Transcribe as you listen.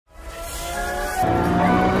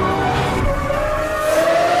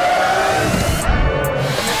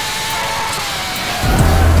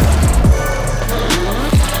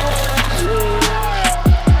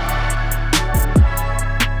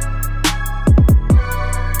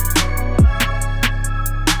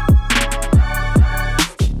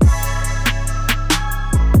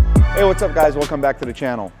What's up guys, welcome back to the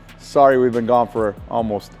channel. Sorry we've been gone for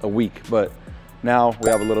almost a week, but now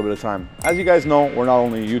we have a little bit of time. As you guys know, we're not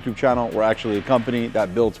only a YouTube channel, we're actually a company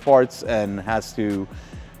that builds parts and has to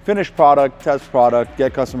finish product, test product,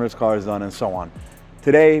 get customers' cars done, and so on.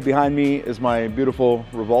 Today, behind me is my beautiful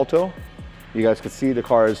Revolto. You guys can see the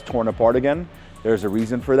car is torn apart again. There's a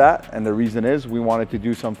reason for that, and the reason is we wanted to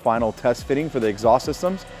do some final test fitting for the exhaust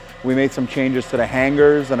systems. We made some changes to the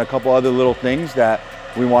hangers and a couple other little things that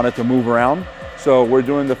we wanted to move around. So we're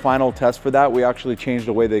doing the final test for that. We actually changed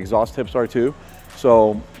the way the exhaust tips are too.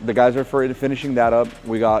 So the guys are finishing that up.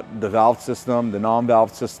 We got the valve system, the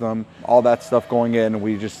non-valve system, all that stuff going in.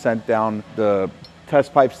 We just sent down the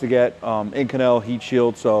test pipes to get Inconel heat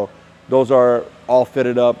shield. So those are all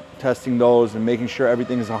fitted up, testing those and making sure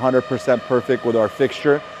everything is 100% perfect with our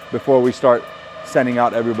fixture before we start sending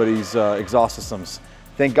out everybody's exhaust systems.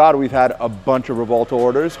 Thank God we've had a bunch of Revolto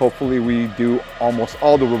orders. Hopefully we do almost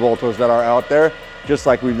all the Revoltos that are out there, just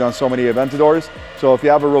like we've done so many Aventadors. So if you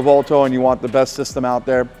have a Revolto and you want the best system out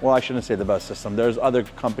there, well, I shouldn't say the best system. There's other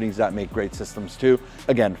companies that make great systems too.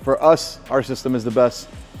 Again, for us, our system is the best.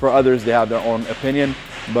 For others, they have their own opinion.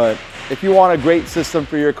 But if you want a great system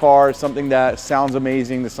for your car, something that sounds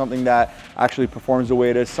amazing, something that actually performs the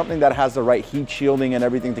way it is, something that has the right heat shielding and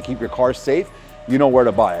everything to keep your car safe, you know where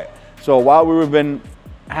to buy it. So while we've been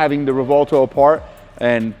having the Revolto apart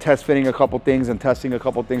and test fitting a couple things and testing a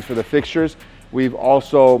couple things for the fixtures, we've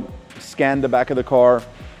also scanned the back of the car.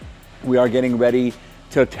 We are getting ready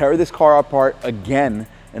to tear this car apart again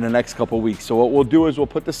in the next couple weeks. So what we'll do is we'll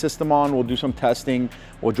put the system on, we'll do some testing,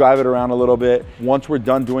 we'll drive it around a little bit. Once we're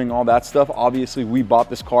done doing all that stuff, obviously we bought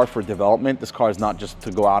this car for development. This car is not just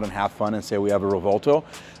to go out and have fun and say we have a Revolto.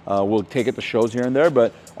 We'll take it to shows here and there,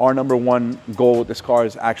 but our number one goal with this car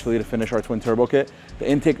is actually to finish our twin turbo kit. The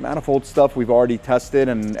intake manifold stuff we've already tested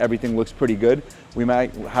and everything looks pretty good. We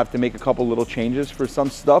might have to make a couple little changes for some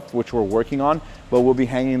stuff, which we're working on, but we'll be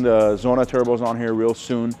hanging the Zona turbos on here real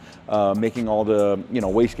soon, making all the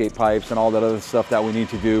wastegate pipes and all that other stuff that we need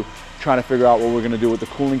to do, trying to figure out what we're gonna do with the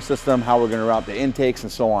cooling system, how we're gonna route the intakes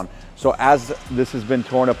and so on. So as this has been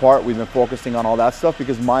torn apart, we've been focusing on all that stuff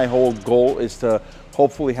because my whole goal is to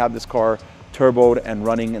hopefully have this car turboed and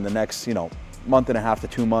running in the next month and a half to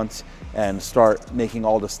 2 months and start making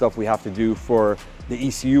all the stuff we have to do for the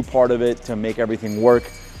ECU part of it to make everything work.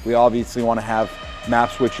 We obviously want to have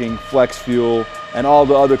map switching, flex fuel, and all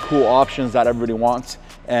the other cool options that everybody wants.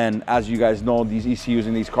 And as you guys know, these ECUs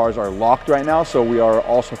in these cars are locked right now, so we are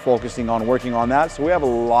also focusing on working on that. So we have a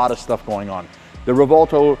lot of stuff going on. The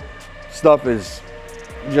Revolto stuff is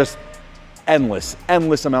just endless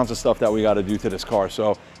amounts of stuff that we got to do to this car.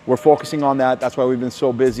 So we're focusing on that. That's why we've been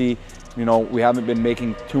so busy. We haven't been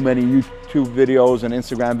making too many YouTube videos and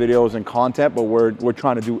Instagram videos and content, but we're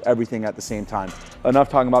trying to do everything at the same time. Enough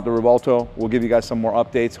talking about the Revolto. We'll give you guys some more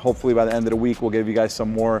updates. Hopefully by the end of the week, we'll give you guys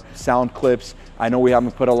some more sound clips. I know we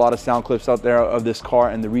haven't put a lot of sound clips out there of this car,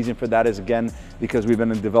 and the reason for that is, again, because we've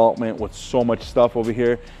been in development with so much stuff over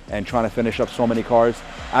here and trying to finish up so many cars.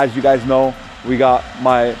 As you guys know, we got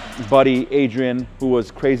my buddy Adrian, who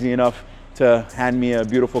was crazy enough to hand me a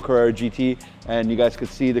beautiful Carrera GT, and you guys could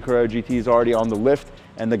see the Carrera GT is already on the lift,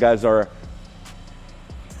 and the guys are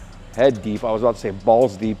head deep. I was about to say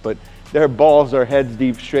balls deep, but their balls are heads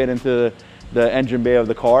deep straight into the engine bay of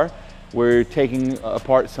the car. We're taking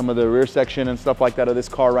apart some of the rear section and stuff like that of this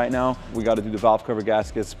car right now. We got to do the valve cover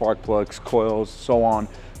gaskets, spark plugs, coils, so on.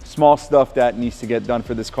 Small stuff that needs to get done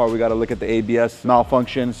for this car. We got to look at the ABS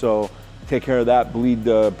malfunction, so take care of that, bleed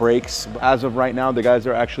the brakes. As of right now, the guys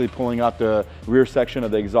are actually pulling out the rear section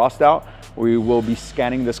of the exhaust out. We will be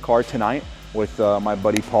scanning this car tonight with my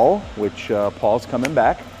buddy Paul, which Paul's coming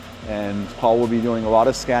back. And Paul will be doing a lot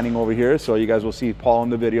of scanning over here. So you guys will see Paul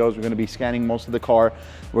in the videos. We're gonna be scanning most of the car.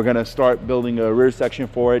 We're gonna start building a rear section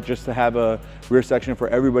for it, just to have a rear section for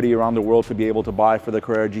everybody around the world to be able to buy for the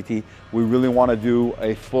Carrera GT. We really wanna do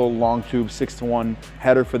a full long tube 6-to-1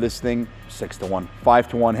 header for this thing. 6-to-1,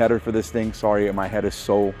 5-to-1 header for this thing. Sorry, my head is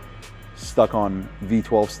so stuck on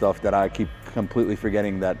V12 stuff that I keep completely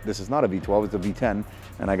forgetting that this is not a V12, it's a V10.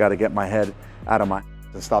 And I gotta get my head out of my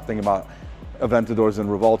and stop thinking about Aventadors and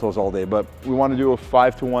Revoltos all day. But we want to do a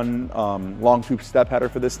 5-to-1 long tube step header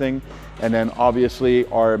for this thing, and then obviously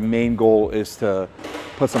our main goal is to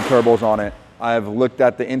put some turbos on it. I've looked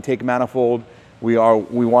at the intake manifold. We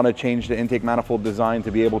want to change the intake manifold design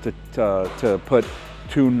to be able to put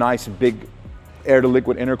 2 nice big air to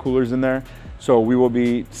liquid intercoolers in there. So we will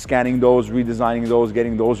be scanning those, redesigning those,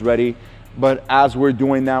 getting those ready. But as we're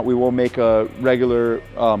doing that, we will make a regular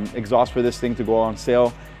exhaust for this thing to go on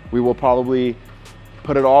sale. We will probably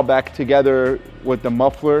put it all back together with the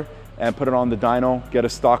muffler and put it on the dyno, get a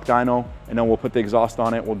stock dyno, and then we'll put the exhaust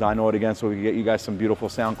on it, we'll dyno it again so we can get you guys some beautiful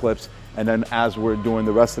sound clips. And then as we're doing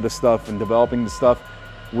the rest of the stuff and developing the stuff,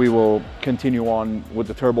 we will continue on with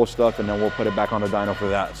the turbo stuff, and then we'll put it back on the dyno for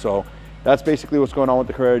that. So that's basically what's going on with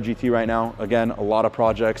the Carrera GT right now. Again, a lot of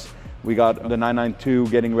projects. We got the 992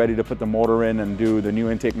 getting ready to put the motor in and do the new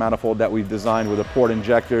intake manifold that we've designed with the port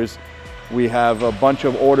injectors. We have a bunch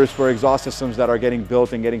of orders for exhaust systems that are getting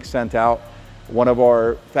built and getting sent out. One of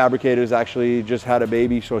our fabricators actually just had a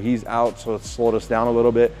baby, so he's out, so it slowed us down a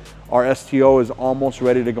little bit. Our STO is almost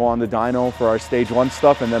ready to go on the dyno for our stage 1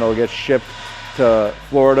 stuff, and then it'll get shipped to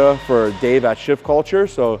Florida for Dave at Shift Culture.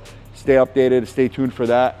 So stay updated, stay tuned for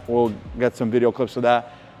that. We'll get some video clips of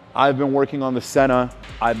that. I've been working on the Senna.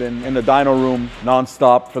 I've been in the dyno room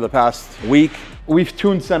nonstop for the past week. We've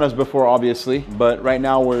tuned Sennas before, obviously, but right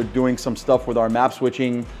now we're doing some stuff with our map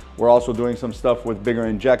switching. We're also doing some stuff with bigger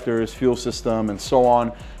injectors, fuel system, and so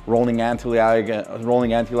on, rolling anti-lag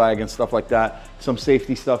and stuff like that. Some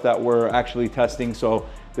safety stuff that we're actually testing. So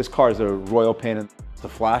this car is a royal pain in the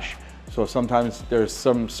flash. So sometimes there's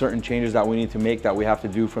some certain changes that we need to make that we have to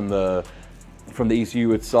do from the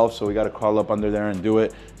ECU itself, so we got to crawl up under there and do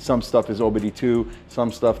it. Some stuff is OBD2,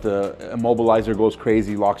 some stuff the immobilizer goes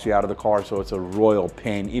crazy, locks you out of the car, so it's a royal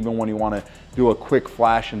pain. Even when you want to do a quick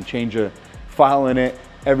flash and change a file in it,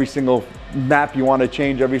 every single map you want to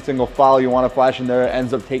change, every single file you want to flash in there,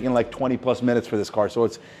 ends up taking like 20+ minutes for this car, so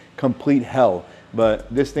it's complete hell.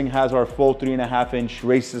 But this thing has our full 3.5-inch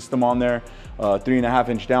race system on there,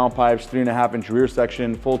 3.5-inch downpipes, 3.5-inch rear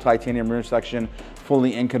section, full titanium rear section,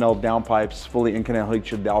 fully Inconel downpipes, fully Inconel heat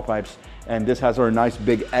shield downpipes. And this has our nice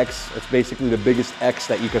big X. It's basically the biggest X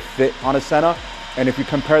that you could fit on a Senna. And if you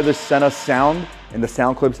compare this Senna sound in the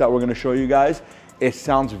sound clips that we're gonna show you guys, it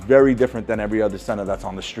sounds very different than every other Senna that's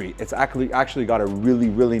on the street. It's actually got a really,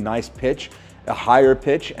 really nice pitch, a higher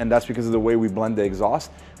pitch, and that's because of the way we blend the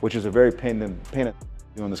exhaust, which is a very pain in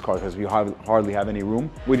doing this car because we hardly have any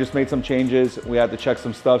room. We just made some changes. We had to check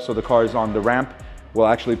some stuff, so the car is on the ramp. We'll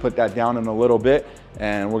actually put that down in a little bit,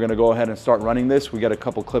 and we're gonna go ahead and start running this. We got a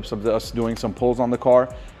couple clips of us doing some pulls on the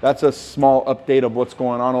car. That's a small update of what's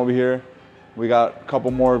going on over here. We got a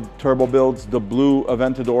couple more turbo builds. The blue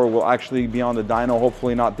Aventador will actually be on the dyno,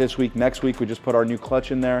 hopefully not this week, next week. We just put our new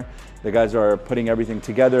clutch in there. The guys are putting everything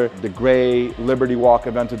together. The gray Liberty Walk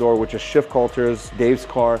Aventador, which is Shift Culture's, Dave's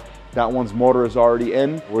car, that one's motor is already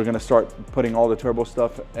in. We're gonna start putting all the turbo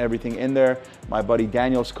stuff, everything in there. My buddy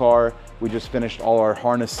Daniel's car, we just finished all our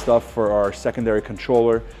harness stuff for our secondary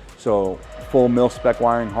controller. So full mil-spec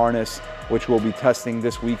wiring harness, which we'll be testing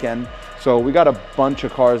this weekend. So we got a bunch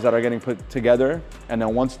of cars that are getting put together. And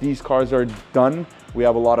then once these cars are done, we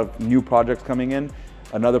have a lot of new projects coming in.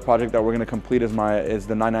 Another project that we're gonna complete is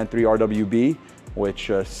the 993 RWB, which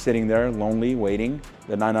is sitting there lonely waiting.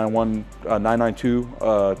 The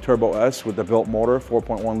 992 Turbo S with the built motor,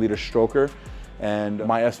 4.1 liter stroker, and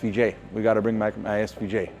my SVJ. We got to bring back my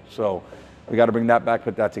SVJ. So we got to bring that back,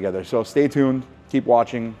 put that together. So stay tuned, keep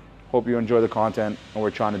watching. Hope you enjoy the content, and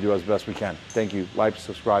we're trying to do as best we can. Thank you. Like,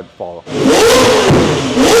 subscribe, follow.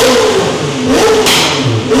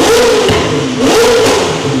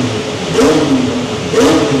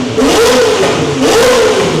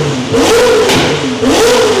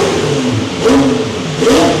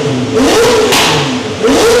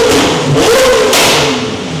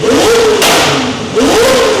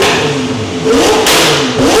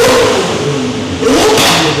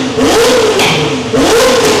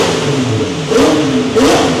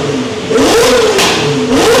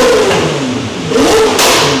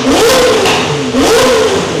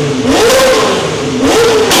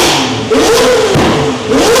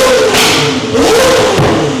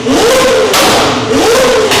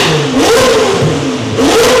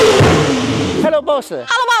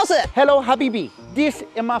 Hello Habibi, this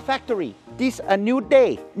is my factory. This a new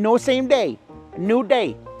day, no same day, new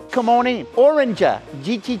day. Come on in. Orange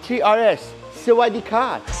GT3 RS,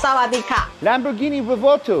 Sawadee-ka. Sawadee-ka. Lamborghini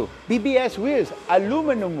Revuelto, BBS wheels,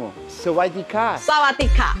 aluminum, Sawadee-ka.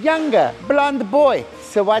 Sawadee-ka. Younger, blonde boy,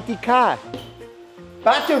 Sawadee-ka.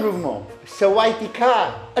 Bathroom,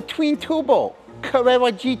 Sawadee-ka. A twin turbo,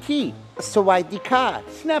 Carrera GT, Sawadee-ka.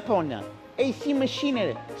 Snap-on, AC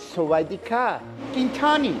machinery, Sawadee-ka.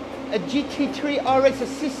 Gintani, a GT3 RS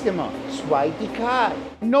system, Sawadee-ka.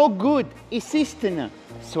 No good, assistant,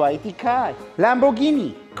 Sawadee-ka.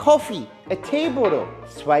 Lamborghini, coffee, a table,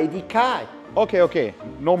 Sawadee-ka. Okay,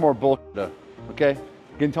 no more bullshit, okay?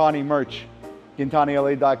 Gintani merch,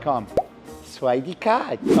 GintaniLA.com.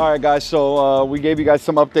 Sawadee-ka. All right, guys, so we gave you guys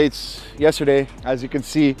some updates yesterday. As you can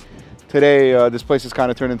see, today this place has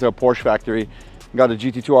kind of turned into a Porsche factory. Got the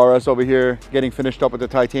GT2 RS over here, getting finished up with the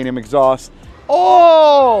titanium exhaust.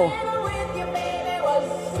 Oh!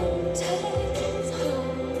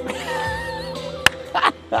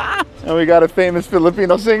 And we got a famous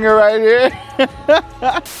Filipino singer right here.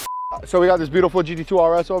 So we got this beautiful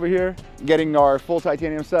GT2 RS over here, getting our full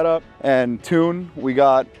titanium setup and tune. We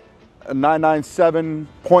got a 997.2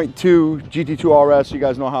 GT2 RS. You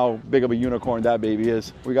guys know how big of a unicorn that baby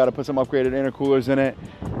is. We got to put some upgraded intercoolers in it.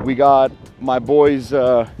 We got my boy's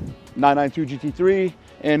 992 GT3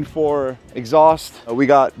 in for exhaust. We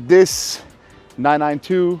got this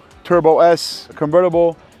 992 Turbo S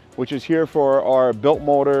convertible, which is here for our built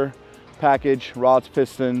motor package, rods,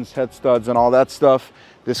 pistons, head studs, and all that stuff.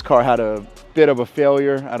 This car had a bit of a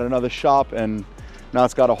failure at another shop, and now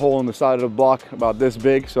it's got a hole in the side of the block about this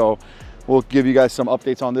big. So we'll give you guys some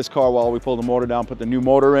updates on this car while we pull the motor down, put the new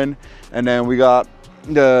motor in. And then we got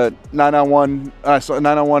the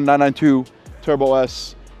 992 Turbo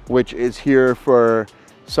S, which is here for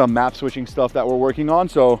some map switching stuff that we're working on.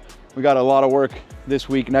 So we got a lot of work this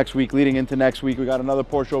week, next week, leading into next week. We got another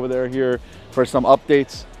Porsche over there here for some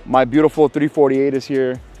updates. My beautiful 348 is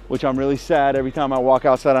here, which I'm really sad. Every time I walk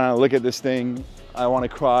outside and I look at this thing, I want to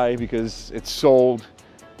cry because it's sold.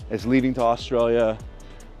 It's leaving to Australia.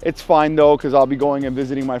 It's fine though, because I'll be going and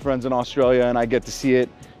visiting my friends in Australia and I get to see it.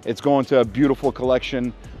 It's going to a beautiful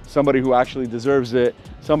collection, somebody who actually deserves it,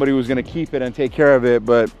 somebody who's going to keep it and take care of it.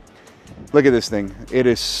 But look at this thing.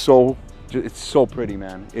 It's so pretty,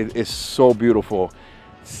 man. It is so beautiful.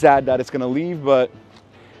 Sad that it's going to leave, but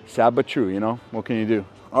sad but true, you know? What can you do?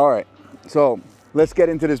 All right, so let's get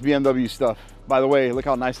into this BMW stuff. By the way, look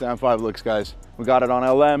how nice the M5 looks, guys. We got it on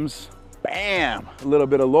LMs. Bam! A little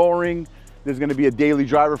bit of lowering. There's gonna be a daily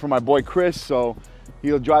driver for my boy Chris, so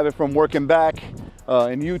he'll drive it from work and back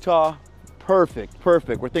in Utah. Perfect,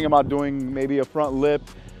 perfect. We're thinking about doing maybe a front lip,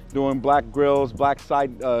 doing black grills, black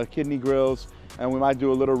side kidney grills, and we might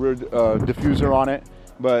do a little rear diffuser on it,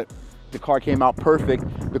 but the car came out perfect.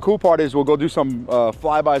 The cool part is we'll go do some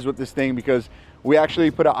flybys with this thing, because we actually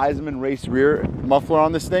put an Eisenman race rear muffler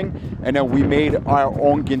on this thing, and then we made our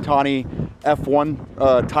own Gintani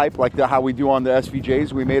F1 type, like how we do on the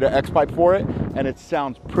SVJs. We made an X pipe for it, and it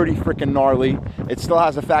sounds pretty freaking gnarly. It still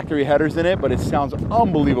has the factory headers in it, but it sounds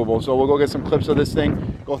unbelievable. So we'll go get some clips of this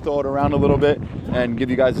thing, go throw it around a little bit, and give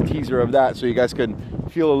you guys a teaser of that, so you guys can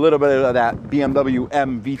feel a little bit of that BMW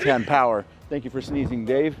M V10 power. Thank you for sneezing,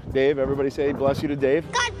 Dave. Dave, everybody say bless you to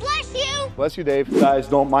Dave. God bless you. Bless you, Dave. Guys,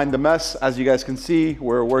 don't mind the mess. As you guys can see,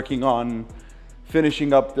 we're working on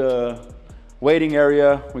finishing up the waiting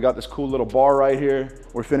area. We got this cool little bar right here.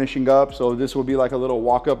 We're finishing up, so this will be like a little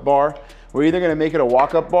walk-up bar. We're either gonna make it a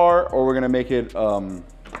walk-up bar, or we're gonna make it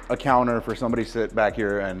a counter for somebody to sit back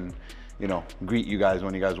here and, you know, greet you guys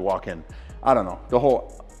when you guys walk in. I don't know. The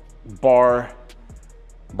whole bar,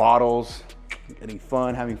 bottles, getting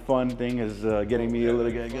fun, having fun thing is getting me a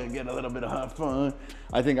little, get a little bit of fun.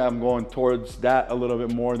 I think I'm going towards that a little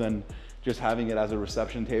bit more than just having it as a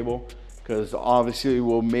reception table, because obviously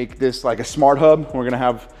we'll make this like a smart hub. We're gonna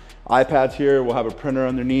have iPads here, we'll have a printer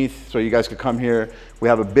underneath, so you guys could come here. We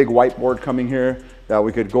have a big whiteboard coming here that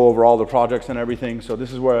we could go over all the projects and everything. So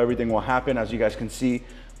this is where everything will happen. As you guys can see,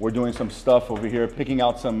 we're doing some stuff over here, picking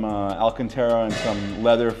out some Alcantara and some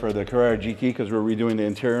leather for the Carrera GT, because we're redoing the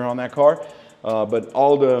interior on that car. But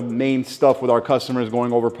all the main stuff with our customers,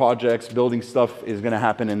 going over projects, building stuff, is gonna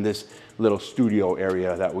happen in this little studio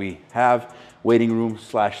area that we have. Waiting room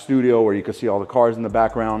 / studio, where you can see all the cars in the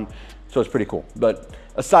background. So it's pretty cool. But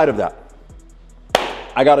aside of that,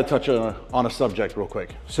 I gotta touch on a subject real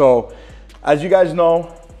quick. So as you guys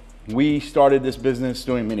know, we started this business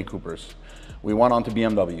doing Mini Coopers. We went on to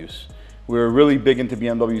BMWs. We were really big into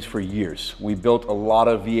BMWs for years. We built a lot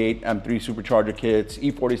of V8 M3 supercharger kits,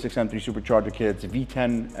 E46 M3 supercharger kits,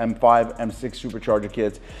 V10 M5 M6 supercharger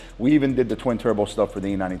kits. We even did the twin turbo stuff for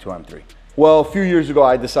the E92 M3. Well, a few years ago,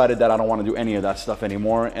 I decided that I don't want to do any of that stuff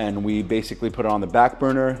anymore, and we basically put it on the back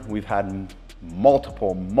burner. We've had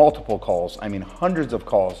multiple calls, I mean hundreds of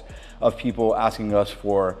calls of people asking us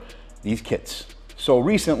for these kits. So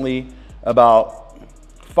recently, about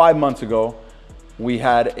 5 months ago, we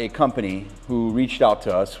had a company who reached out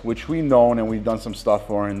to us, which we've known and we've done some stuff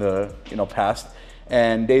for in the past,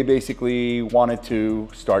 and they basically wanted to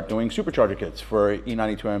start doing supercharger kits for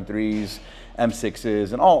E92 M3s,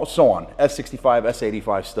 M6s, and so on, S65,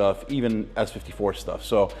 S85 stuff, even S54 stuff.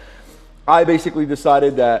 So I basically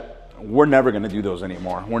decided that we're never gonna do those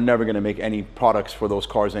anymore. We're never gonna make any products for those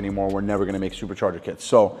cars anymore. We're never gonna make supercharger kits.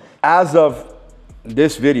 So as of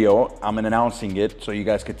this video, I'm announcing it so you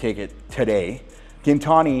guys could take it today.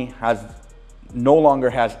 Gintani no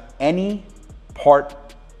longer has any part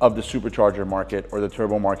of the supercharger market or the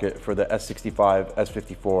turbo market for the S65,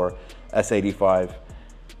 S54, S85.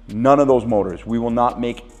 None of those motors. We will not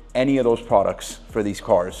make any of those products for these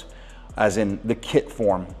cars, as in the kit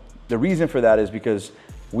form. The reason for that is because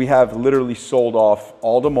we have literally sold off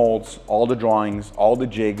all the molds, all the drawings, all the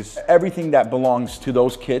jigs, everything that belongs to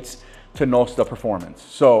those kits to Nosta Performance.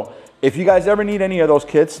 So if you guys ever need any of those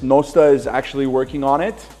kits, Nosta is actually working on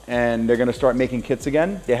it, and they're gonna start making kits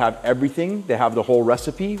again. They have everything. They have the whole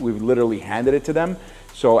recipe. We've literally handed it to them.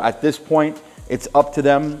 So at this point, it's up to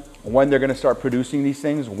them when they're gonna start producing these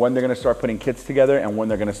things, when they're gonna start putting kits together, and when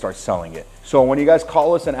they're gonna start selling it. So when you guys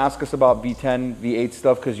call us and ask us about V10, V8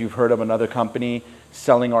 stuff because you've heard of another company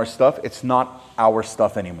selling our stuff, it's not our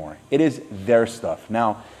stuff anymore. It is their stuff.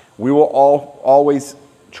 Now, we will always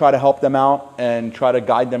try to help them out and try to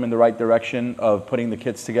guide them in the right direction of putting the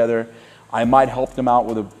kits together. I might help them out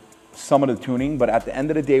with some of the tuning, but at the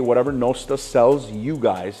end of the day, whatever Nosta sells you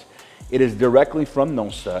guys, it is directly from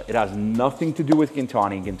Nosta. It has nothing to do with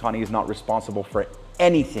Gintani. Gintani is not responsible for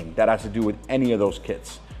anything that has to do with any of those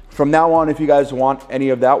kits. From now on, if you guys want any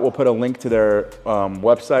of that, we'll put a link to their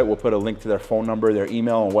website. We'll put a link to their phone number, their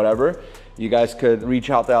email, and whatever. You guys could reach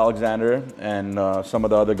out to Alexander and some of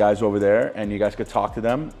the other guys over there, and you guys could talk to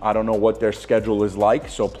them. I don't know what their schedule is like,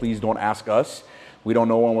 so please don't ask us. We don't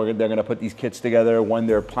know when they're gonna put these kits together, when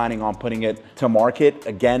they're planning on putting it to market.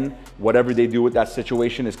 Again, whatever they do with that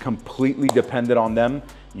situation is completely dependent on them.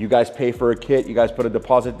 You guys pay for a kit, you guys put a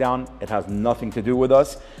deposit down. It has nothing to do with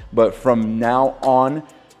us. But from now on,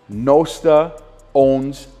 Nosta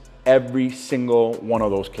owns every single one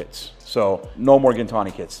of those kits. So no more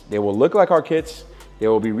Gintani kits. They will look like our kits. They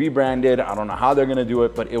will be rebranded. I don't know how they're gonna do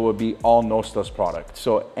it, but it will be all Nosta's product.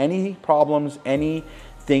 So any problems,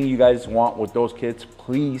 anything you guys want with those kits,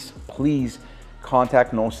 please, please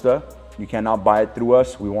contact Nosta. You cannot buy it through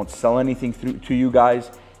us. We won't sell anything to you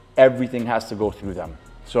guys. Everything has to go through them.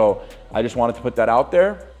 So I just wanted to put that out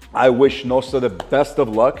there. I wish Nosta the best of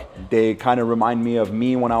luck. They kind of remind me of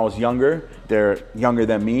me when I was younger. They're younger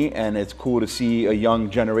than me, and it's cool to see a young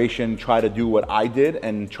generation try to do what I did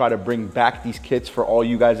and try to bring back these kits for all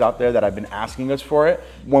you guys out there that have been asking us for it.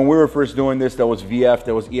 When we were first doing this, there was VF,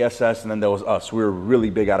 there was ESS, and then there was us. We were really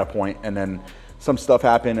big at a point, and then some stuff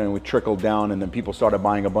happened and we trickled down, and then people started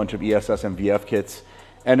buying a bunch of ESS and VF kits.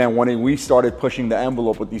 And then when we started pushing the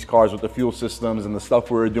envelope with these cars, with the fuel systems and the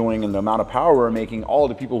stuff we were doing and the amount of power we were making, all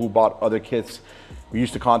the people who bought other kits, we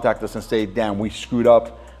used to contact us and say, damn, we screwed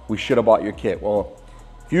up. We should have bought your kit. Well,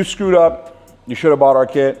 if you screwed up, you should have bought our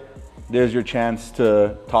kit. There's your chance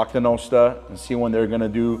to talk to Nosta and see when they're gonna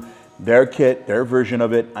do their kit, their version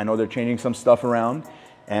of it. I know they're changing some stuff around,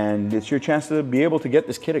 and it's your chance to be able to get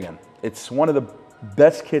this kit again. It's one of the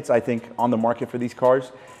best kits, I think, on the market for these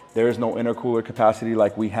cars. There is no intercooler capacity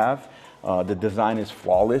like we have. The design is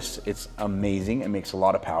flawless. It's amazing. It makes a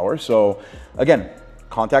lot of power. So again,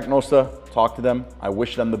 contact Nosta, talk to them. I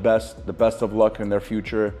wish them the best of luck in their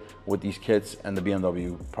future with these kits and the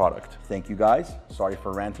BMW product. Thank you guys. Sorry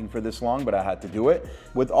for ranting for this long, but I had to do it.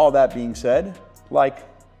 With all that being said, like,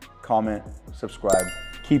 comment, subscribe.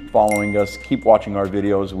 Keep following us, keep watching our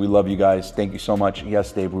videos. We love you guys. Thank you so much.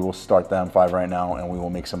 Yes, Dave, we will start the M5 right now and we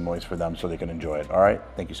will make some noise for them so they can enjoy it. All right,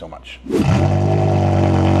 thank you so much.